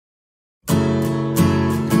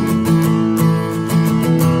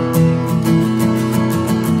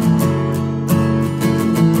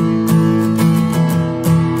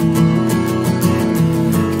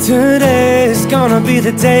gonna be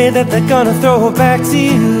the day that they're gonna throw it back to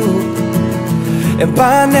you. And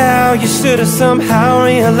by now you should have somehow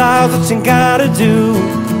realized what you gotta do.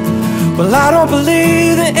 Well, I don't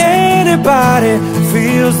believe that anybody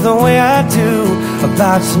feels the way I do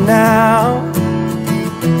about you now.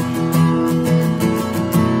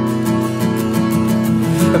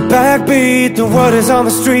 And backbeat, the word is on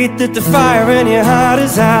the street that the fire in your heart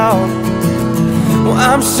is out. Well,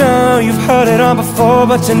 I'm sure you've heard it all before,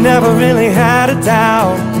 but you never really had a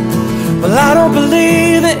doubt. Well, I don't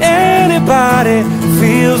believe that anybody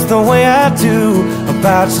feels the way I do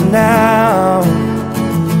about you now.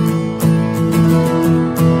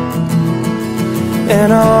 And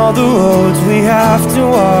all the roads we have to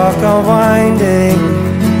walk are winding,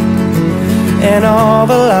 and all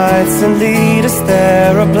the lights that lead us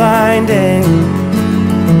there are blinding.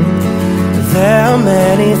 There are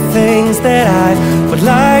many things that I would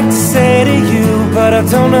like to say to you, but I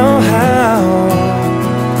don't know how.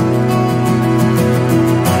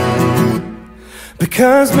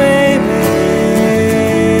 Because maybe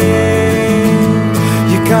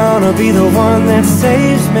you're gonna be the one that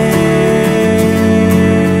saves me.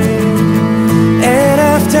 And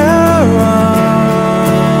after all,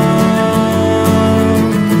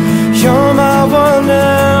 you're my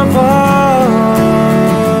Wonderwall.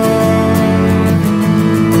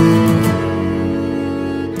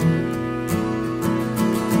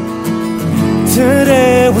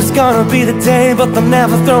 Today was gonna be the day, but they'll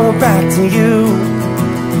never throw it back to you.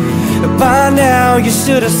 And by now you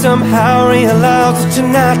should have somehow realized what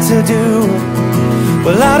you're not to do.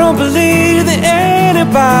 Well, I don't believe that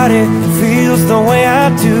anybody feels the way I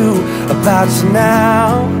do about you now.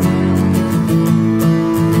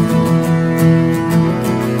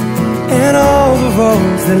 And all the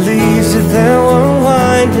roads that lead you there were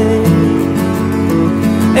winding,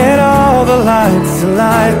 and all the lights that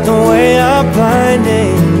light the way are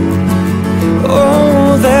blinding.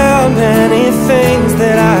 Oh, there are many things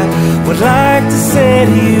that I would like to say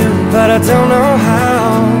to you, but I don't know how.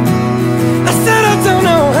 I said I don't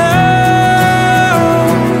know how.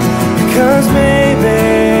 Because maybe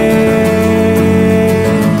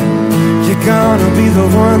you're gonna be the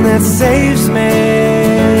one that saves me.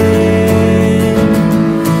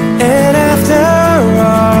 And after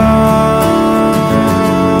all,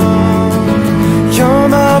 you're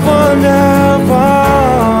my Wonderwall.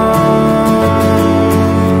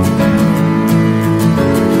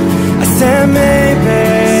 I said maybe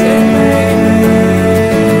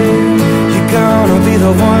you're gonna be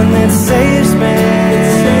the one that saves me.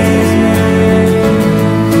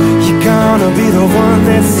 You're gonna be the one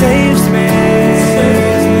that saves me.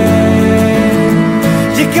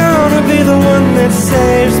 You're gonna be the one that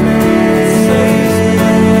saves me.